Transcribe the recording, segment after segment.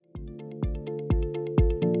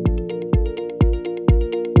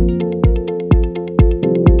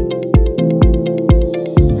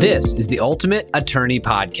This is the Ultimate Attorney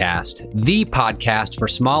Podcast, the podcast for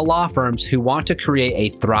small law firms who want to create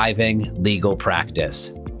a thriving legal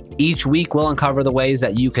practice. Each week, we'll uncover the ways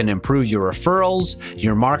that you can improve your referrals,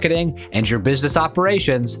 your marketing, and your business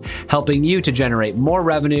operations, helping you to generate more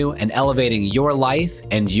revenue and elevating your life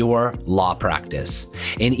and your law practice.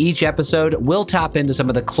 In each episode, we'll tap into some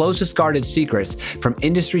of the closest guarded secrets from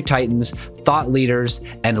industry titans, thought leaders,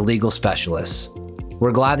 and legal specialists.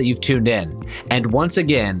 We're glad that you've tuned in. And once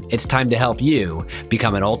again, it's time to help you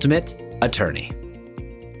become an ultimate attorney.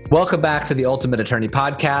 Welcome back to the Ultimate Attorney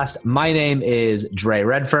Podcast. My name is Dre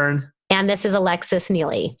Redfern. And this is Alexis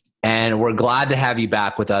Neely. And we're glad to have you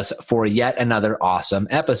back with us for yet another awesome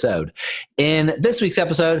episode. In this week's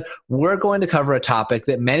episode, we're going to cover a topic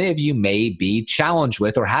that many of you may be challenged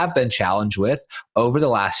with or have been challenged with over the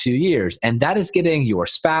last few years. And that is getting your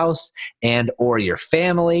spouse and or your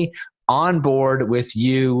family on board with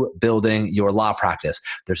you building your law practice.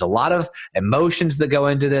 There's a lot of emotions that go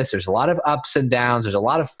into this. There's a lot of ups and downs. There's a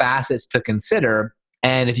lot of facets to consider.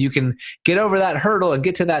 And if you can get over that hurdle and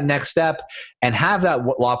get to that next step and have that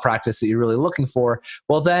law practice that you're really looking for,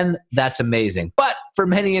 well, then that's amazing. But for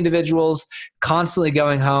many individuals, constantly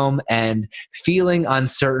going home and feeling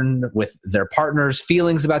uncertain with their partner's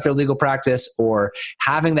feelings about their legal practice or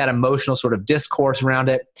having that emotional sort of discourse around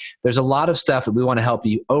it, there's a lot of stuff that we want to help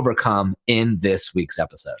you overcome in this week's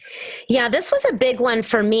episode. Yeah, this was a big one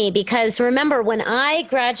for me because remember, when I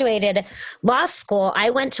graduated law school, I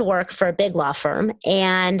went to work for a big law firm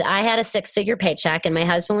and I had a six-figure paycheck and my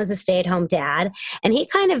husband was a stay-at-home dad and he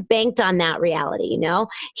kind of banked on that reality, you know?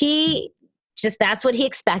 That's what he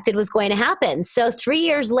expected was going to happen. So 3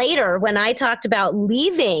 years later, when I talked about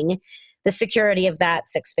leaving the security of that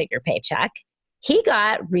six-figure paycheck, he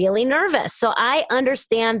got really nervous. So I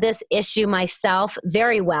understand this issue myself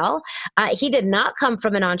very well. He did not come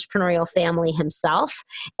from an entrepreneurial family himself,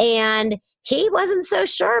 and he wasn't so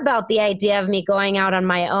sure about the idea of me going out on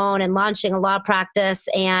my own and launching a law practice.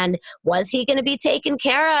 And was he going to be taken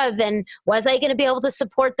care of? And was I going to be able to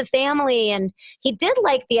support the family? And he did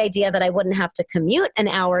like the idea that I wouldn't have to commute an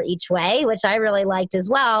hour each way, which I really liked as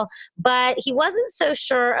well. But he wasn't so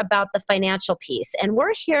sure about the financial piece. And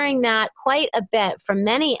we're hearing that quite a bit from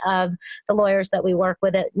many of the lawyers that we work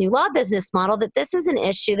with at New Law Business Model, that this is an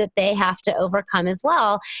issue that they have to overcome as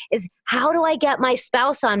well, is how do I get my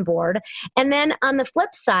spouse on board? And then on the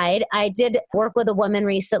flip side, I did work with a woman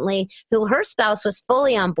recently who her spouse was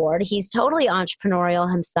fully on board. He's totally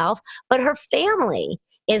entrepreneurial himself, but her family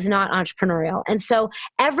is not entrepreneurial. And so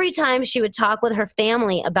every time she would talk with her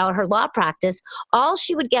family about her law practice, all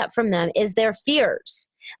she would get from them is their fears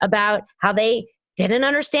about how they didn't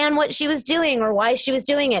understand what she was doing or why she was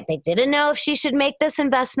doing it. They didn't know if she should make this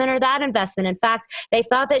investment or that investment. In fact, they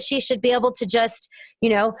thought that she should be able to just,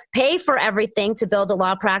 pay for everything to build a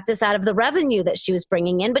law practice out of the revenue that she was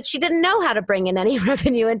bringing in, but she didn't know how to bring in any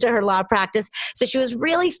revenue into her law practice. So she was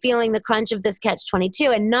really feeling the crunch of this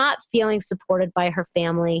catch-22 and not feeling supported by her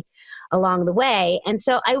family along the way. And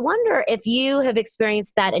so I wonder if you have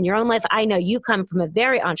experienced that in your own life. I know you come from a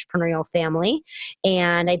very entrepreneurial family,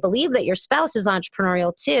 and I believe that your spouse is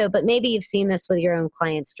entrepreneurial too, but maybe you've seen this with your own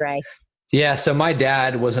clients, Dre. Yeah, so my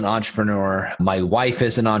dad was an entrepreneur. My wife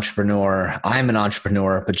is an entrepreneur. I'm an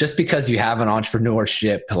entrepreneur. But just because you have an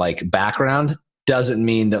entrepreneurship background doesn't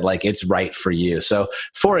mean that it's right for you. So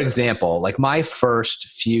for example, my first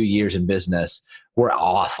few years in business were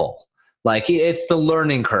awful. It's the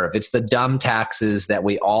learning curve. It's the dumb taxes that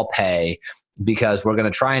we all pay because we're going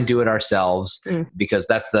to try and do it ourselves because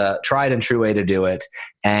that's the tried and true way to do it.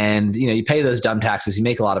 And, you pay those dumb taxes, you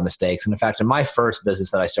make a lot of mistakes. And in fact, in my first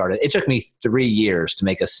business that I started, it took me 3 years to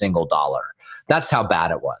make a single dollar. That's how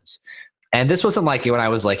bad it was. And this wasn't when I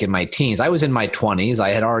was in my teens. I was in my 20s. I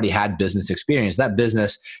had already had business experience. That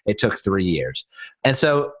business, it took 3 years. And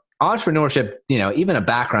so entrepreneurship, even a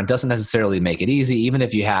background doesn't necessarily make it easy, even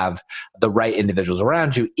if you have the right individuals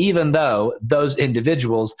around you, even though those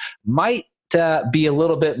individuals might be a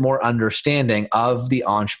little bit more understanding of the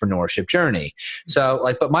entrepreneurship journey.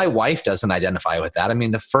 So but my wife doesn't identify with that. I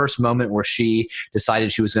mean, the first moment where she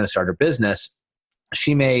decided she was going to start her business,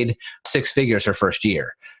 she made six figures her first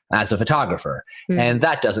year as a photographer. And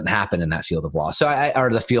that doesn't happen in that field of law. Or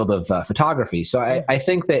the field of photography. So I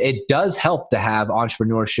think that it does help to have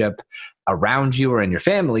entrepreneurship around you or in your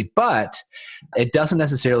family, but it doesn't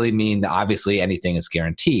necessarily mean that obviously anything is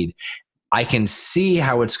guaranteed. I can see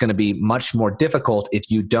how it's going to be much more difficult if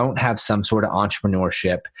you don't have some sort of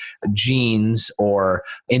entrepreneurship genes or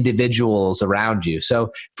individuals around you.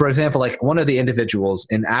 So for example, one of the individuals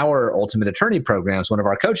in our Ultimate Attorney programs, one of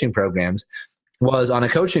our coaching programs, was on a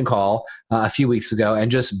coaching call a few weeks ago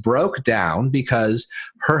and just broke down because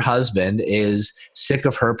her husband is sick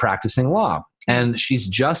of her practicing law. And she's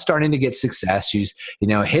just starting to get success. She's,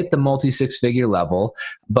 hit the multi-six-figure level,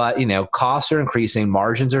 but, costs are increasing,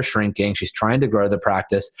 margins are shrinking. She's trying to grow the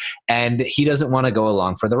practice, and he doesn't want to go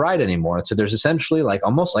along for the ride anymore. So there's essentially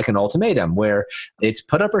almost like an ultimatum where it's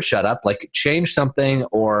put up or shut up, like change something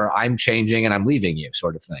or I'm changing and I'm leaving you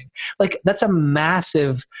sort of thing. That's a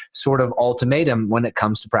massive sort of ultimatum when it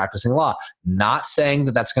comes to practicing law. Not saying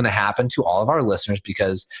that that's going to happen to all of our listeners,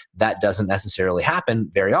 because that doesn't necessarily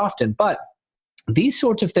happen very often, but these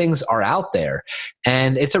sorts of things are out there.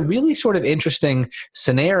 And it's a really sort of interesting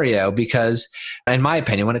scenario because, in my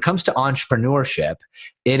opinion, when it comes to entrepreneurship,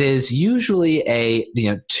 it is usually a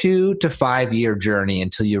 2 to 5 year journey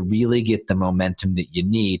until you really get the momentum that you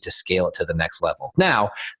need to scale it to the next level.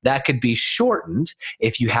 Now, that could be shortened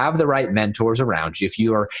if you have the right mentors around you, if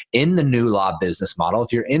you are in the new law business model,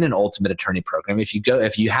 if you're in an ultimate attorney program, if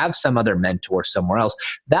you have some other mentor somewhere else,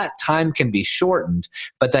 that time can be shortened,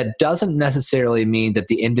 but that doesn't necessarily mean that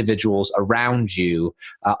the individuals around you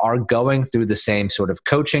are going through the same sort of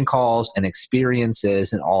coaching calls and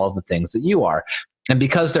experiences and all of the things that you are. And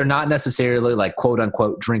because they're not necessarily quote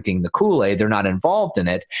unquote drinking the Kool-Aid, they're not involved in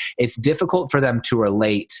it, it's difficult for them to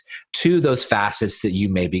relate to those facets that you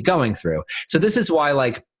may be going through. So this is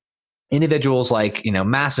why individuals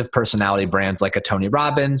massive personality brands like a Tony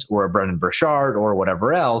Robbins or a Brendan Burchard or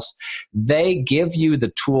whatever else, they give you the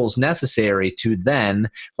tools necessary to then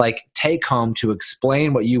take home to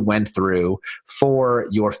explain what you went through for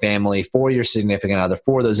your family, for your significant other,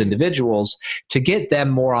 for those individuals, to get them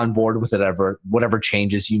more on board with whatever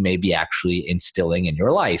changes you may be actually instilling in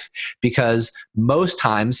your life. Because most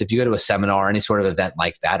times, if you go to a seminar or any sort of event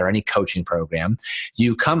like that or any coaching program,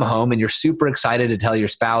 you come home and you're super excited to tell your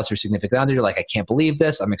spouse or significant other, you're like, I can't believe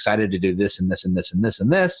this. I'm excited to do this and this and this and this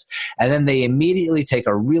and this. And then they immediately take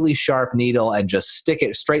a really sharp needle and just stick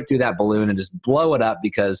it straight through that balloon and just blow it up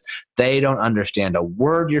because they don't understand a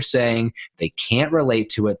word you're saying. They can't relate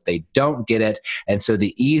to it. They don't get it. And so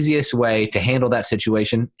the easiest way to handle that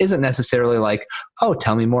situation isn't necessarily oh,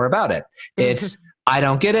 tell me more about it. It's, I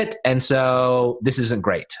don't get it. And so this isn't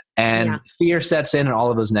great. And fear sets in and all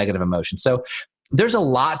of those negative emotions. So there's a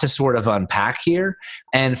lot to sort of unpack here.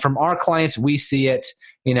 And from our clients, we see it,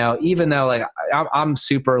 even though I'm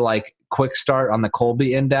super quick start on the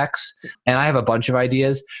Colby index and I have a bunch of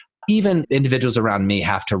ideas, even individuals around me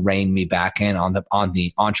have to rein me back in on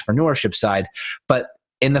the entrepreneurship side. But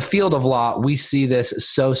in the field of law, we see this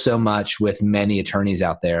so much with many attorneys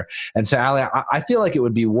out there. And so, Ali, I feel like it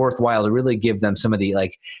would be worthwhile to really give them some of the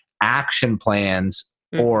action plans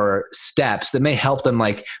or steps that may help them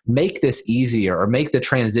make this easier or make the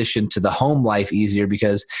transition to the home life easier.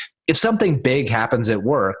 Because if something big happens at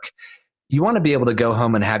work, you want to be able to go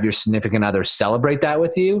home and have your significant other celebrate that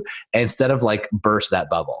with you instead of burst that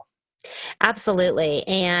bubble. Absolutely.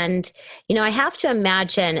 And, I have to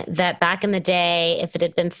imagine that back in the day, if it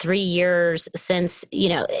had been 3 years since,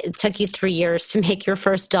 it took you 3 years to make your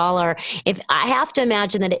first dollar, I have to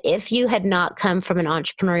imagine that if you had not come from an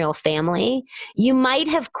entrepreneurial family, you might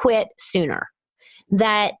have quit sooner.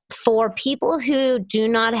 That for people who do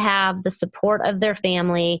not have the support of their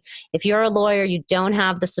family, if you're a lawyer, you don't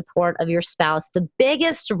have the support of your spouse, the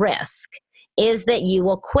biggest risk is that you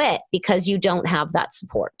will quit because you don't have that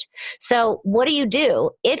support. So what do you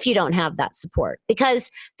do if you don't have that support?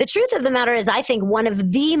 Because the truth of the matter is, I think one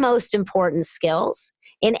of the most important skills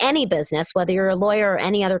in any business, whether you're a lawyer or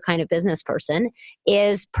any other kind of business person,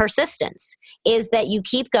 is persistence. Is that you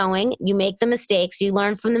keep going, you make the mistakes, you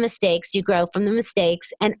learn from the mistakes, you grow from the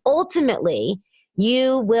mistakes, and ultimately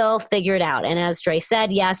you will figure it out. And as Dre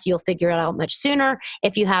said, yes, you'll figure it out much sooner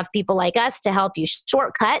if you have people like us to help you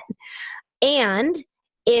shortcut. And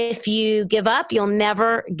if you give up, you'll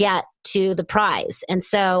never get to the prize. And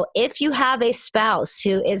so if you have a spouse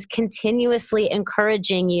who is continuously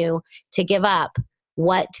encouraging you to give up,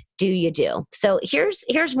 what do you do? So here's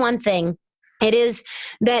one thing. It is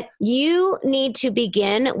that you need to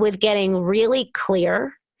begin with getting really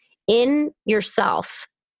clear in yourself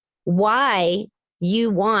why you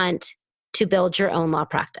want to build your own law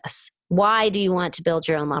practice. Why do you want to build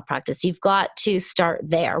your own law practice? You've got to start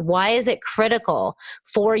there. Why is it critical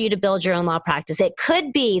for you to build your own law practice? It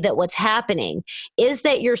could be that what's happening is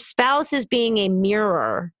that your spouse is being a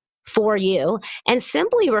mirror for you and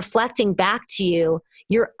simply reflecting back to you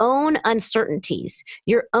your own uncertainties,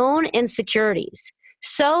 your own insecurities,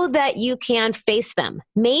 so that you can face them.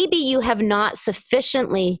 Maybe you have not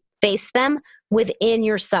sufficiently faced them within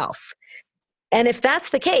yourself. And if that's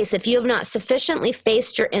the case, if you have not sufficiently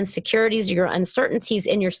faced your insecurities, your uncertainties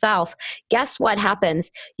in yourself, guess what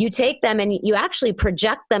happens? You take them and you actually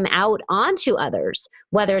project them out onto others,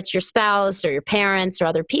 whether it's your spouse or your parents or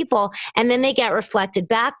other people, and then they get reflected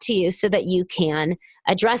back to you so that you can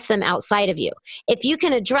address them outside of you. If you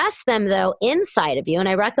can address them, though, inside of you, and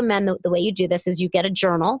I recommend the way you do this is you get a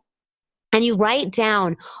journal, and you write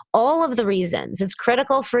down all of the reasons it's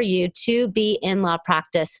critical for you to be in law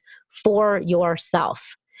practice for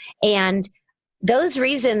yourself. And those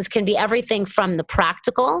reasons can be everything from the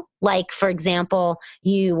practical, like, for example,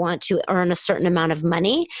 you want to earn a certain amount of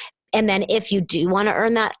money. And then if you do want to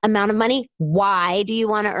earn that amount of money, why do you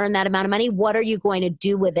want to earn that amount of money? What are you going to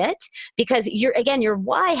do with it? Because your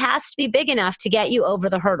why has to be big enough to get you over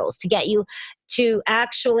the hurdles, to get you to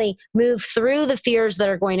actually move through the fears that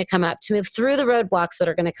are going to come up, to move through the roadblocks that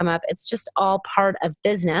are going to come up. It's just all part of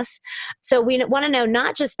business. So we want to know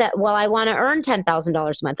not just that, well, I want to earn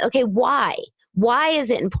 $10,000 a month. Okay, why? Why is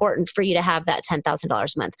it important for you to have that $10,000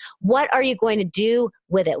 a month? What are you going to do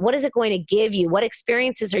with it? What is it going to give you? What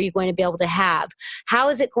experiences are you going to be able to have? How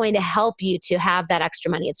is it going to help you to have that extra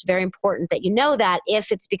money? It's very important that you know that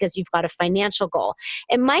if it's because you've got a financial goal.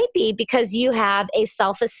 It might be because you have a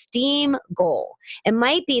self-esteem goal. It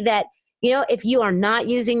might be that if you are not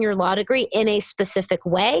using your law degree in a specific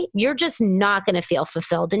way, you're just not going to feel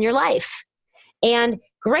fulfilled in your life. And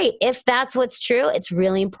great, if that's what's true, it's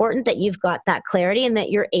really important that you've got that clarity and that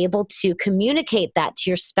you're able to communicate that to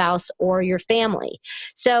your spouse or your family.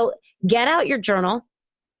 So get out your journal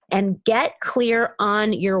and get clear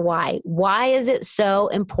on your why. Why is it so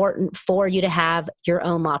important for you to have your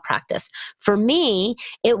own law practice? For me,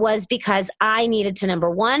 it was because I needed to,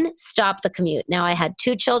 number one, stop the commute. Now, I had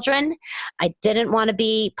 2 children. I didn't want to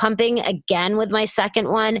be pumping again with my second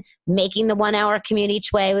one, making the 1-hour commute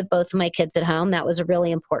each way with both of my kids at home. That was a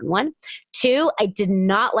really important one. 2, I did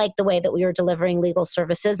not like the way that we were delivering legal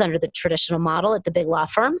services under the traditional model at the big law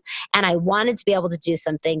firm. And I wanted to be able to do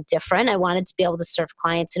something different. I wanted to be able to serve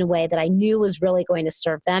clients in a way that I knew was really going to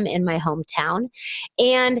serve them in my hometown.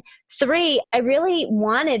 And 3, I really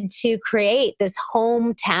wanted to create this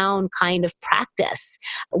hometown kind of practice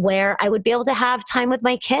where I would be able to have time with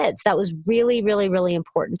my kids. That was really, really, really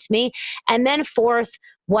important to me. And then 4th,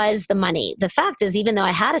 was the money. The fact is, even though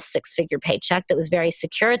I had a 6-figure paycheck that was very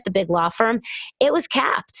secure at the big law firm, it was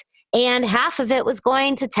capped. And half of it was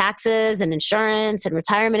going to taxes and insurance and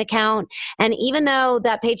retirement account. And even though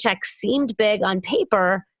that paycheck seemed big on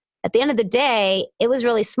paper, at the end of the day, it was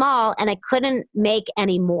really small and I couldn't make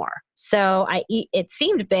any more. So it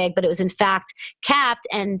seemed big, but it was in fact capped,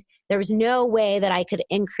 and there was no way that I could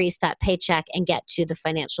increase that paycheck and get to the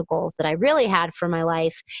financial goals that I really had for my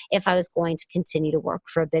life if I was going to continue to work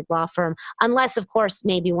for a big law firm. Unless, of course,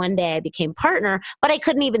 maybe one day I became partner, but I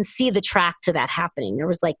couldn't even see the track to that happening. There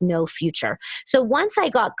was like no future. So once I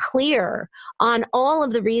got clear on all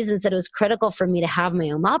of the reasons that it was critical for me to have my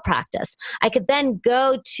own law practice, I could then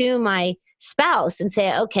go to my spouse and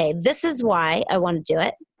say, okay, this is why I want to do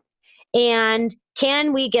it. And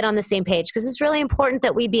can we get on the same page? Because it's really important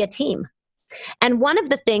that we be a team. And one of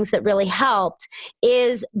the things that really helped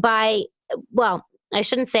is I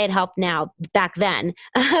shouldn't say it helped now, back then,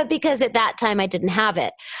 because at that time I didn't have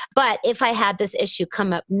it. But if I had this issue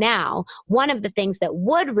come up now, one of the things that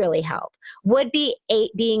would really help would be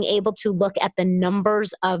being able to look at the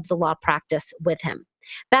numbers of the law practice with him.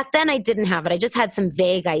 Back then I didn't have it. I just had some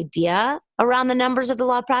vague idea around the numbers of the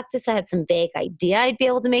law practice. I had some vague idea I'd be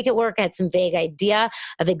able to make it work. I had some vague idea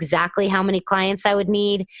of exactly how many clients I would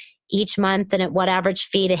need each month and at what average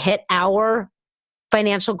fee to hit our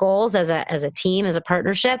financial goals as a team, as a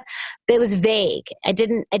partnership. It was vague. I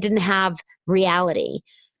didn't have reality.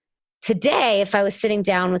 Today, if I was sitting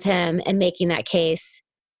down with him and making that case,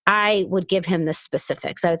 I would give him the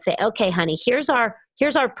specifics. I would say, okay, honey, here's our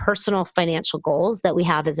personal financial goals that we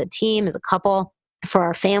have as a team, as a couple, for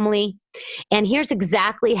our family. And here's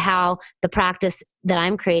exactly how the practice that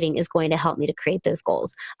I'm creating is going to help me to create those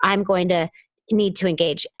goals. I'm going to need to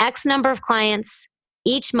engage X number of clients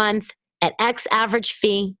each month at X average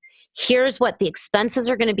fee. Here's what the expenses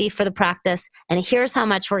are going to be for the practice. And here's how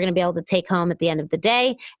much we're going to be able to take home at the end of the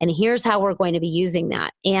day. And here's how we're going to be using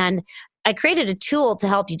that. And I created a tool to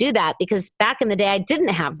help you do that because back in the day, I didn't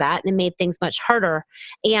have that and it made things much harder.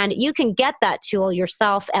 And you can get that tool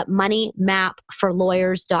yourself at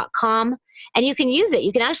moneymapforlawyers.com and you can use it.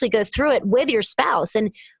 You can actually go through it with your spouse.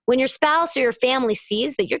 And when your spouse or your family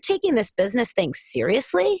sees that you're taking this business thing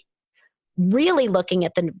seriously, really looking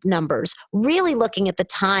at the numbers, really looking at the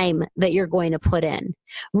time that you're going to put in,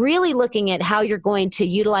 really looking at how you're going to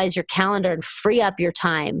utilize your calendar and free up your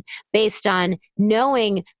time based on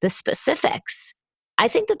knowing the specifics, I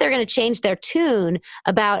think that they're going to change their tune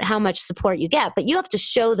about how much support you get, but you have to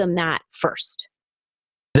show them that first.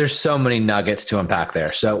 There's so many nuggets to unpack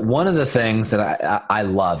there. So one of the things that I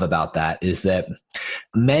love about that is that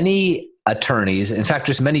many attorneys, in fact,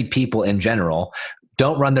 just many people in general,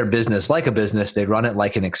 don't run their business like a business. They run it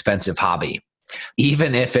like an expensive hobby,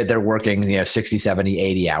 even if they're working 60, 70,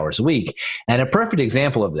 80 hours a week. And a perfect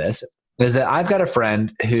example of this is that I've got a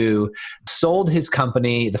friend who sold his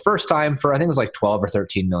company the first time for, I think it was like $12 or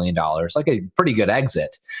 $13 million, like a pretty good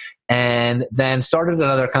exit. And then started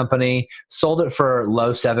another company, sold it for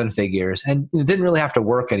low seven figures, and didn't really have to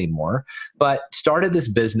work anymore, but started this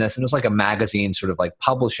business, and it was like a magazine sort of like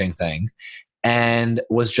publishing thing, and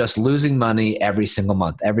was just losing money every single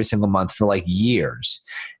month for like years.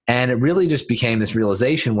 And it really just became this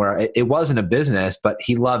realization where it wasn't a business, but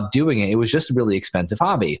he loved doing it. It was just a really expensive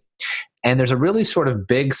hobby. And there's a really sort of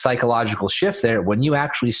big psychological shift there when you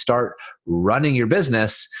actually start running your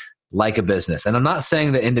business like a business. And I'm not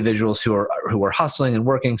saying that individuals who are hustling and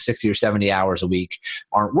working 60 or 70 hours a week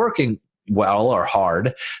aren't working well or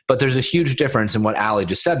hard, but there's a huge difference in what Ali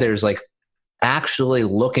just said. There's like actually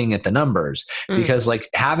looking at the numbers, because like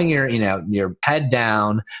having your head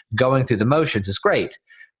down, going through the motions is great.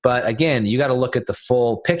 But again, you got to look at the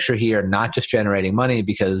full picture here, not just generating money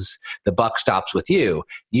because the buck stops with you.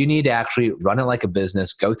 You need to actually run it like a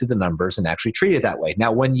business, go through the numbers, and actually treat it that way.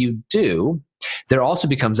 Now, when you do, there also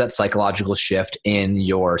becomes that psychological shift in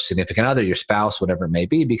your significant other, your spouse, whatever it may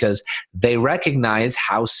be, because they recognize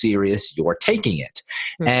how serious you're taking it.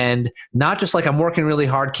 And not just like, I'm working really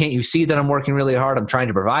hard. Can't you see that I'm working really hard? I'm trying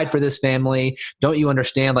to provide for this family. Don't you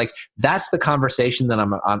understand? Like, that's the conversation that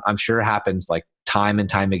I'm sure happens like time and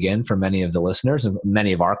time again for many of the listeners and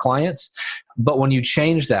many of our clients. But when you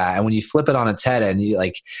change that and when you flip it on its head and you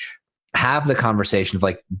like have the conversation of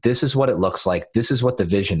like, this is what it looks like, this is what the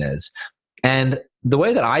vision is. And the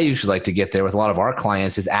way that I usually like to get there with a lot of our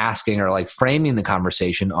clients is asking or like framing the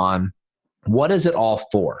conversation on, what is it all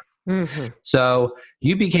for? So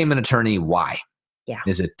you became an attorney. Why? Yeah.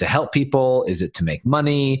 Is it to help people? Is it to make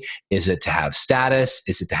money? Is it to have status?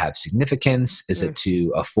 Is it to have significance? Is it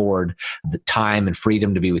to afford the time and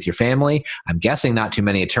freedom to be with your family? I'm guessing not too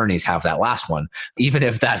many attorneys have that last one, even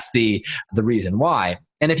if that's the reason why.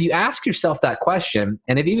 And if you ask yourself that question,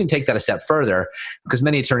 and if you even take that a step further, because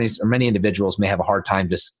many attorneys or many individuals may have a hard time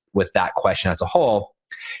just with that question as a whole,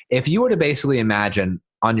 if you were to basically imagine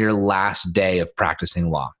on your last day of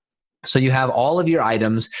practicing law, so you have all of your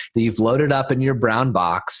items that you've loaded up in your brown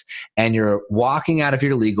box and you're walking out of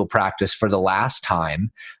your legal practice for the last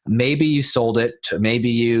time. Maybe you sold it. Maybe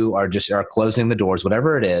you are closing the doors,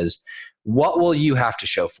 whatever it is. What will you have to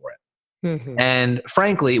show for it? And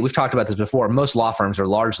frankly, we've talked about this before. Most law firms are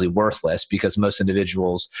largely worthless because most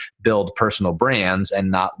individuals build personal brands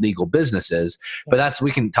and not legal businesses. But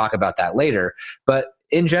we can talk about that later. But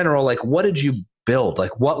in general, like, what did you build?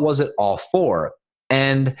 Like, what was it all for?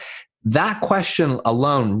 And that question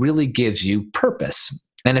alone really gives you purpose.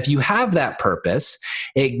 And if you have that purpose,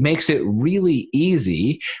 it makes it really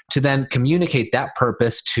easy to then communicate that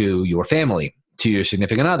purpose to your family, to your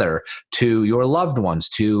significant other, to your loved ones,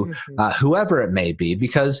 to whoever it may be,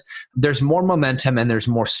 because there's more momentum and there's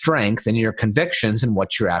more strength in your convictions and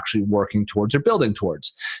what you're actually working towards or building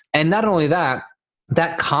towards. And not only that,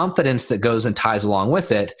 that confidence that goes and ties along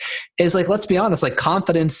with it is like, let's be honest, like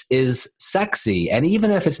confidence is sexy. And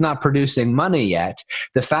even if it's not producing money yet,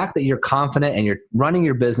 the fact that you're confident and you're running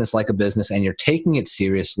your business like a business and you're taking it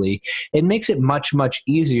seriously, it makes it much, much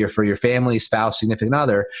easier for your family, spouse, significant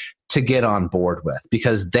other to get on board with,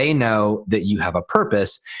 because they know that you have a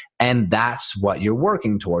purpose and that's what you're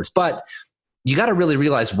working towards. But you got to really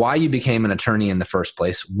realize why you became an attorney in the first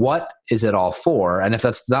place. What is it all for? And if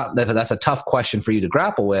that's a tough question for you to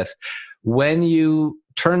grapple with, when you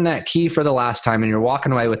turn that key for the last time and you're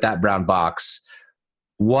walking away with that brown box,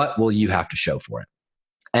 what will you have to show for it?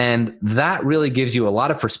 And that really gives you a lot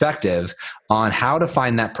of perspective on how to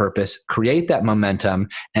find that purpose, create that momentum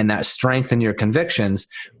and that strength in your convictions,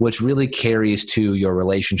 which really carries to your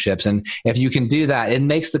relationships. And if you can do that, it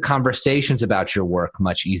makes the conversations about your work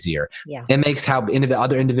much easier. Yeah. It makes how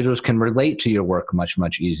other individuals can relate to your work much,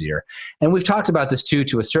 much easier. And we've talked about this too,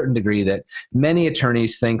 to a certain degree, that many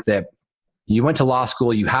attorneys think that you went to law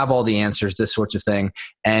school, you have all the answers, this sort of thing,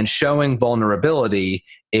 and showing vulnerability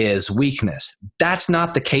is weakness. That's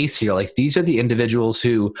not the case here. Like, these are the individuals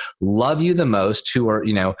who love you the most, who are,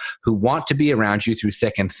 who want to be around you through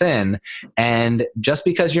thick and thin. And just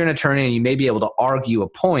because you're an attorney and you may be able to argue a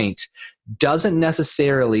point doesn't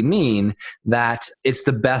necessarily mean that it's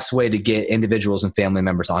the best way to get individuals and family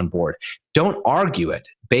members on board. Don't argue it.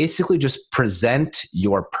 Basically, just present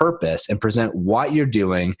your purpose and present what you're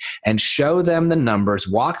doing and show them the numbers,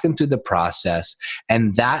 walk them through the process.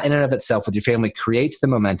 And that in and of itself with your family creates the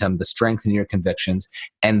momentum, the strength in your convictions.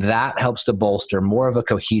 And that helps to bolster more of a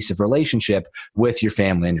cohesive relationship with your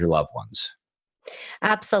family and your loved ones.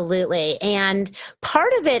 Absolutely. And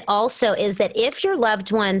part of it also is that if your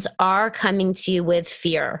loved ones are coming to you with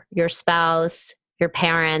fear, your spouse, your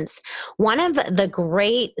parents, one of the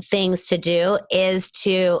great things to do is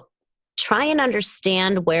to try and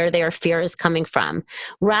understand where their fear is coming from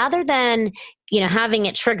rather than having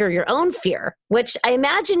it trigger your own fear, which I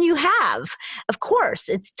imagine you have. Of course,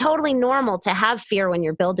 it's totally normal to have fear when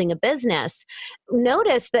you're building a business.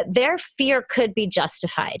 Notice that their fear could be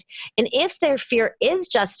justified. And if their fear is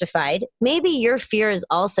justified, maybe your fear is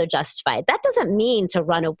also justified. That doesn't mean to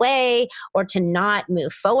run away or to not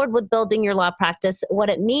move forward with building your law practice. What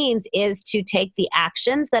it means is to take the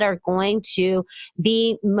actions that are going to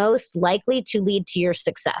be most likely to lead to your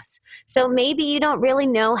success. So maybe you don't really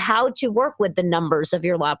know how to work with the numbers of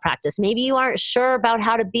your law practice. Maybe you aren't sure about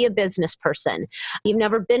how to be a business person. You've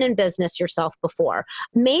never been in business yourself before.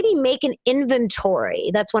 Maybe make an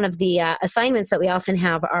inventory. That's one of the assignments that we often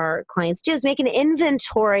have our clients do, is make an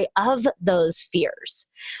inventory of those fears.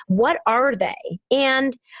 What are they?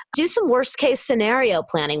 And do some worst case scenario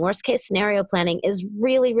planning. Worst case scenario planning is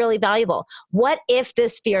really, really valuable. What if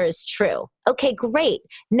this fear is true? Okay, great.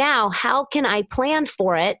 Now, how can I plan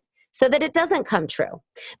for it so that it doesn't come true?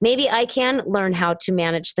 Maybe I can learn how to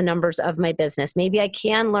manage the numbers of my business. Maybe I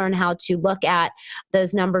can learn how to look at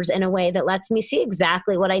those numbers in a way that lets me see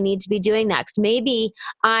exactly what I need to be doing next. Maybe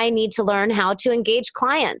I need to learn how to engage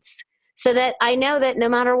clients so that I know that no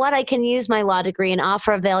matter what, I can use my law degree and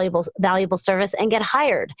offer a valuable service and get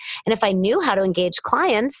hired. And if I knew how to engage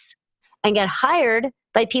clients and get hired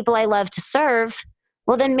by people I love to serve,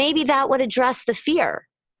 well, then maybe that would address the fear.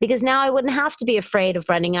 Because now I wouldn't have to be afraid of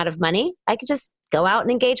running out of money. I could just go out and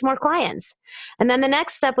engage more clients. And then the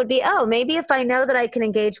next step would be, maybe if I know that I can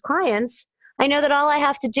engage clients, I know that all I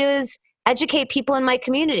have to do is educate people in my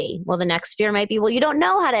community. Well, the next fear might be, well, you don't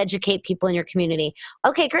know how to educate people in your community.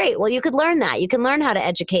 Okay, great. Well, you could learn that. You can learn how to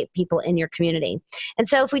educate people in your community. And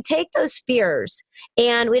so if we take those fears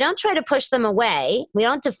and we don't try to push them away, we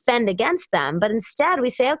don't defend against them, but instead we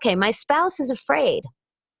say, okay, my spouse is afraid.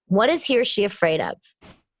 What is he or she afraid of?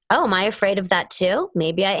 Oh, am I afraid of that too?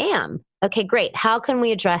 Maybe I am. Okay, great. How can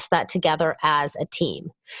we address that together as a team?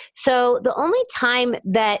 So the only time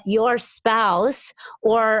that your spouse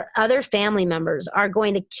or other family members are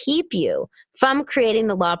going to keep you from creating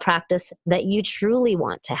the law practice that you truly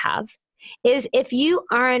want to have is if you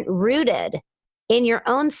aren't rooted in your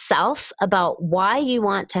own self about why you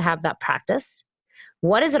want to have that practice.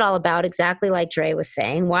 What is it all about? Exactly like Dre was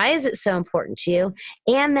saying. Why is it so important to you?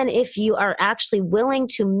 And then if you are actually willing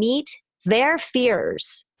to meet their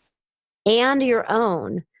fears and your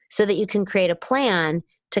own so that you can create a plan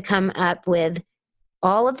to come up with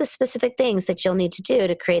all of the specific things that you'll need to do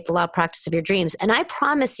to create the law practice of your dreams. And I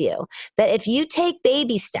promise you that if you take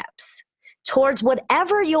baby steps towards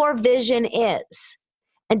whatever your vision is,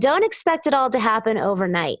 and don't expect it all to happen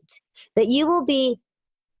overnight, that you will be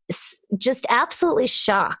just absolutely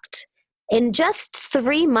shocked in just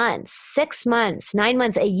 3 months, 6 months, 9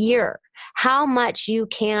 months, a year, how much you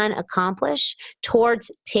can accomplish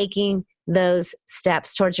towards taking those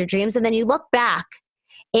steps towards your dreams. And then you look back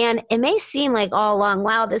and it may seem like all along,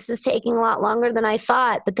 wow, this is taking a lot longer than I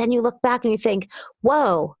thought. But then you look back and you think,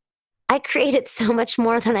 whoa, I created so much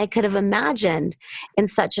more than I could have imagined in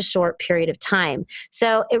such a short period of time.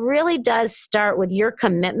 So it really does start with your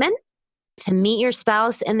commitment to meet your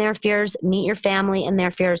spouse and their fears, meet your family and their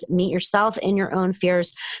fears, meet yourself in your own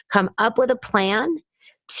fears, come up with a plan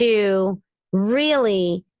to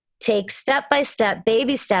really take step by step,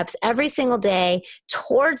 baby steps every single day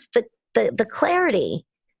towards the clarity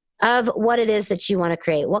of what it is that you want to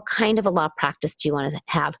create. What kind of a law practice do you want to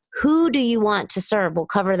have? Who do you want to serve? We'll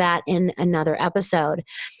cover that in another episode.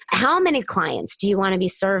 How many clients do you want to be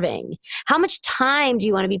serving? How much time do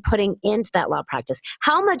you want to be putting into that law practice?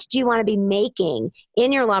 How much do you want to be making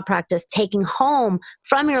in your law practice, taking home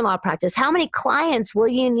from your law practice? How many clients will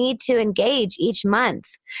you need to engage each month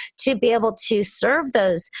to be able to serve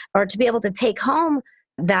those or to be able to take home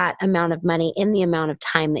that amount of money in the amount of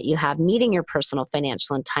time that you have meeting your personal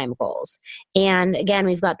financial and time goals. And again,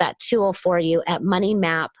 we've got that tool for you at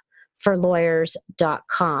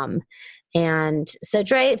moneymapforlawyers.com. And so,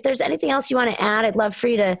 Dre, if there's anything else you want to add, I'd love for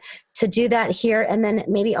you to do that here, and then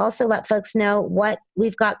maybe also let folks know what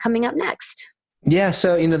we've got coming up next. Yeah.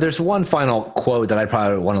 So, there's one final quote that I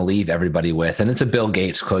probably want to leave everybody with, and it's a Bill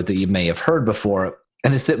Gates quote that you may have heard before.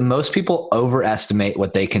 And it's that most people overestimate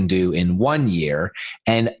what they can do in 1 year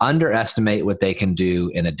and underestimate what they can do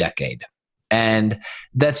in a decade. And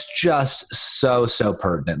that's just so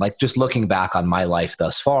pertinent. Like, just looking back on my life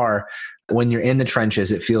thus far, when you're in the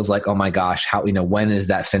trenches, it feels like, oh my gosh, how, when is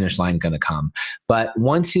that finish line going to come? But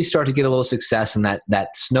once you start to get a little success and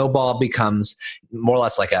that snowball becomes more or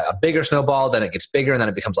less like a bigger snowball, then it gets bigger and then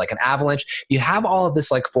it becomes like an avalanche. You have all of this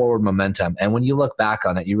like forward momentum. And when you look back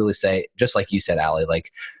on it, you really say, just like you said, Allie, like,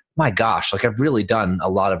 my gosh, like I've really done a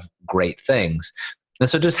lot of great things. And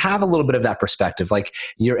so just have a little bit of that perspective. Like,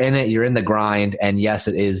 you're in it, you're in the grind. And yes,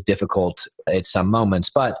 it is difficult at some moments,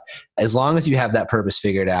 but as long as you have that purpose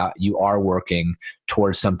figured out, you are working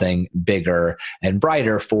towards something bigger and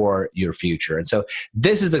brighter for your future. And so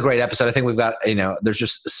this is a great episode. I think we've got, there's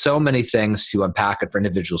just so many things to unpack it for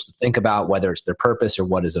individuals to think about, whether it's their purpose or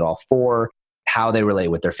what is it all for, how they relate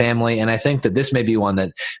with their family. And I think that this may be one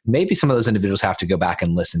that maybe some of those individuals have to go back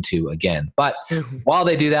and listen to again. But while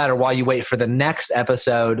they do that, or while you wait for the next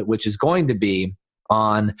episode, which is going to be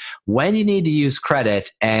on when you need to use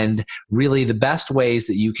credit and really the best ways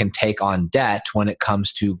that you can take on debt when it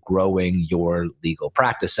comes to growing your legal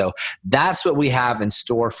practice. So that's what we have in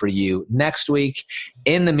store for you next week.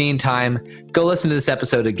 In the meantime, go listen to this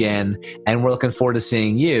episode again, and we're looking forward to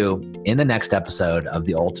seeing you in the next episode of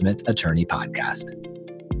the Ultimate Attorney Podcast.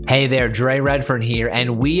 Hey there, Dre Redfern here,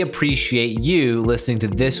 and we appreciate you listening to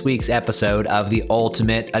this week's episode of the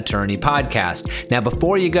Ultimate Attorney Podcast. Now,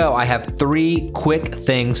 before you go, I have 3 quick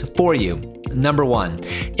things for you. Number 1,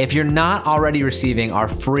 if you're not already receiving our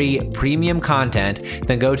free premium content,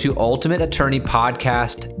 then go to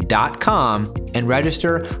ultimateattorneypodcast.com and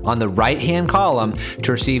register on the right-hand column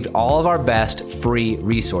to receive all of our best free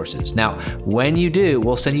resources. Now, when you do,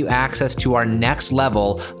 we'll send you access to our next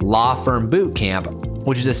level law firm boot camp,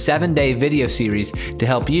 which is a 7-day video series to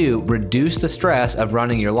help you reduce the stress of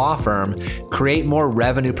running your law firm, create more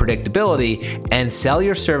revenue predictability, and sell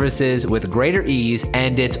your services with greater ease,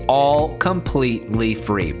 and it's all completely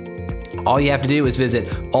free. All you have to do is visit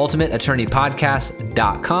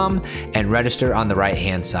ultimateattorneypodcast.com and register on the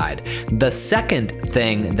right-hand side. The second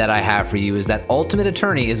thing that I have for you is that Ultimate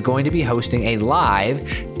Attorney is going to be hosting a live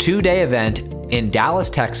 2-day event in Dallas,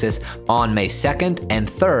 Texas on May 2nd and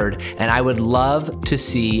 3rd, and I would love to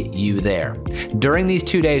see you there. During these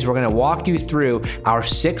 2 days, we're going to walk you through our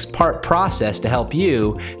 6-part process to help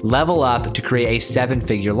you level up to create a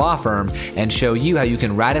 7-figure law firm and show you how you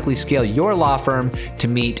can radically scale your law firm to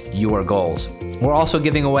meet your goals. We're also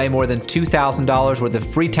giving away more than $2,000 worth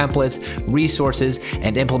of free templates, resources,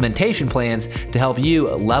 and implementation plans to help you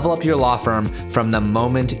level up your law firm from the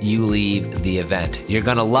moment you leave the event. You're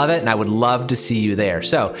going to love it, and I would love to see you there.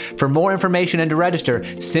 So for more information and to register,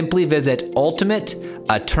 simply visit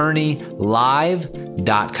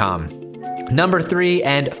ultimateattorneylive.com. Number 3,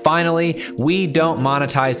 and finally, we don't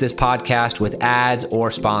monetize this podcast with ads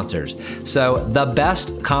or sponsors. So the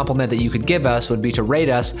best compliment that you could give us would be to rate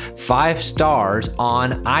us 5 stars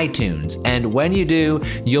on iTunes. And when you do,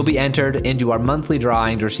 you'll be entered into our monthly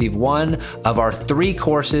drawing to receive one of our 3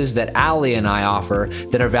 courses that Allie and I offer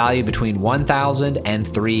that are valued between $1,000 and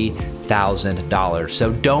 $3,000.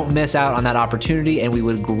 So don't miss out on that opportunity, and we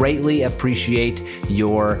would greatly appreciate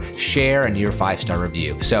your share and your 5-star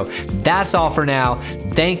review. So that's all for now.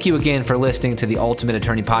 Thank you again for listening to the Ultimate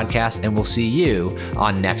Attorney Podcast, and we'll see you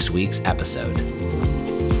on next week's episode.